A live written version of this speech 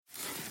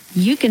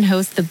you can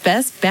host the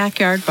best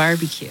backyard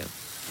barbecue.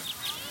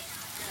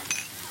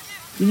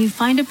 When you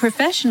find a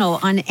professional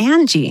on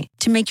Angie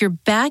to make your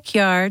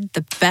backyard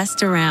the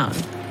best around.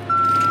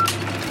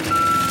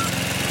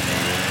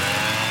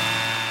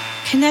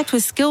 Connect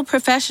with skilled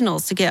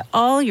professionals to get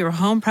all your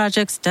home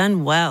projects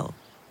done well.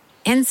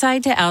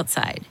 Inside to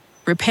outside,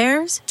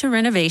 repairs to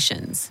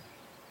renovations.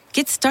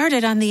 Get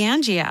started on the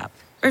Angie app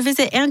or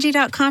visit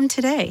Angie.com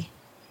today.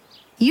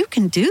 You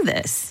can do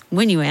this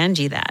when you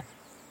Angie that.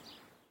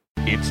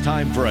 It's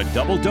time for a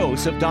double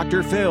dose of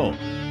Dr. Phil.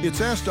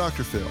 It's Ask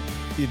Dr. Phil.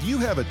 If you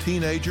have a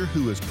teenager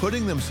who is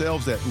putting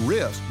themselves at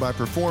risk by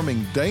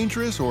performing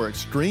dangerous or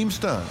extreme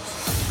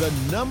stunts, the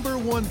number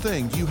one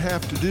thing you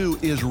have to do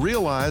is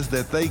realize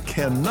that they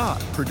cannot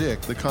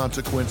predict the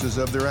consequences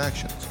of their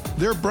actions.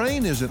 Their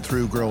brain isn't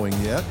through growing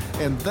yet,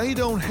 and they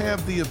don't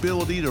have the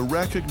ability to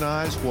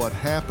recognize what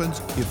happens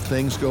if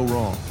things go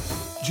wrong.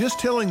 Just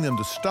telling them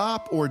to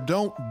stop or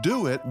don't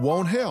do it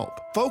won't help.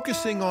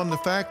 Focusing on the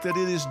fact that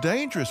it is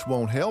dangerous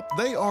won't help.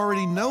 They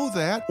already know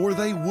that, or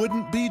they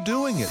wouldn't be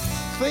doing it.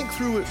 Think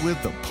through it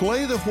with them.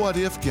 Play the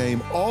what-if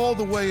game all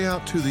the way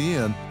out to the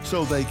end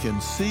so they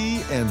can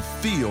see and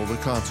feel the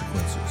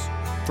consequences.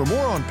 For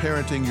more on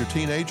parenting your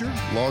teenager,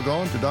 log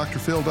on to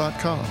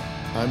drphil.com.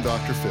 I'm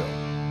Dr. Phil.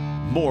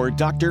 More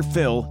Dr.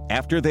 Phil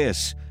after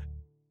this.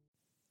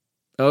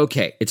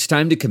 Okay, it's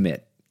time to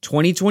commit.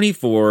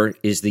 2024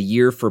 is the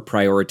year for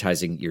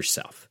prioritizing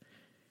yourself.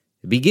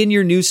 Begin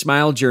your new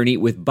smile journey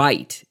with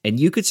Byte, and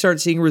you could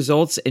start seeing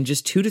results in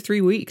just 2 to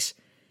 3 weeks.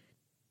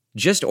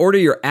 Just order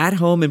your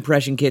at-home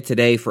impression kit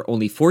today for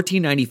only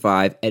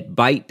 $14.95 at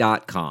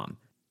Byte.com.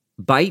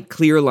 Byte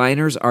clear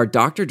liners are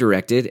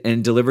doctor-directed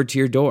and delivered to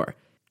your door.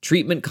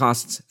 Treatment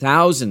costs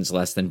thousands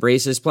less than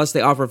braces, plus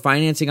they offer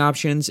financing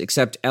options,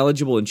 accept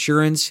eligible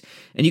insurance,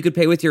 and you could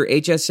pay with your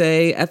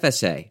HSA,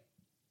 FSA.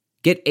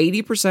 Get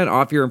 80%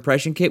 off your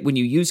impression kit when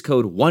you use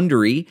code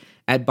WONDERY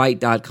at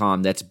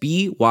Byte.com. That's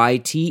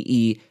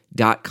BYTE.com.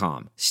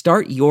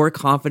 Start your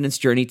confidence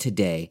journey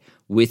today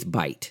with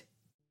Byte.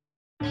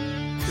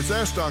 It's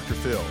Ask Dr.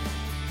 Phil.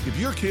 If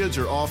your kids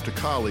are off to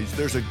college,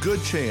 there's a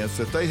good chance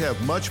that they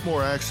have much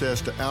more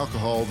access to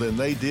alcohol than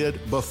they did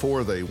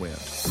before they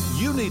went.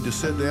 You need to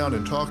sit down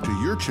and talk to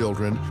your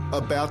children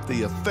about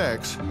the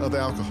effects of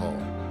alcohol.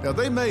 Now,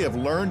 they may have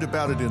learned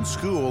about it in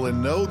school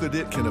and know that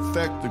it can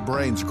affect the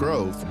brain's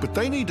growth, but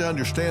they need to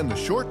understand the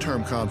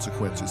short-term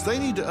consequences. They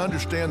need to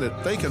understand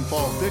that they can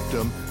fall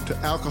victim to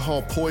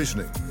alcohol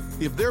poisoning.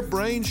 If their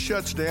brain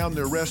shuts down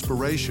their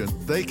respiration,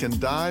 they can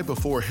die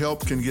before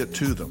help can get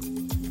to them.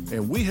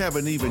 And we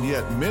haven't even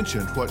yet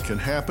mentioned what can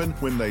happen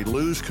when they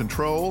lose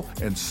control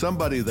and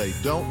somebody they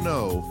don't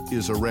know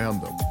is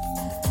around them.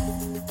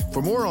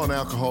 For more on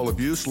alcohol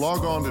abuse,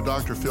 log on to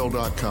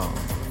drphil.com.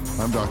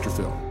 I'm Dr.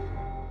 Phil.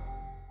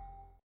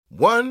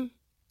 1,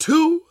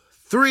 2,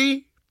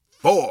 3,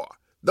 4.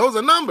 Those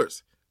are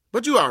numbers.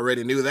 But you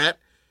already knew that.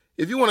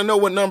 If you want to know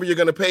what number you're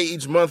going to pay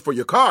each month for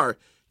your car,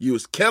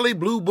 use Kelley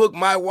Blue Book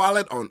My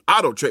Wallet on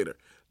Auto Trader.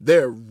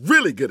 They're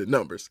really good at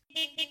numbers.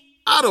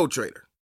 Auto Trader.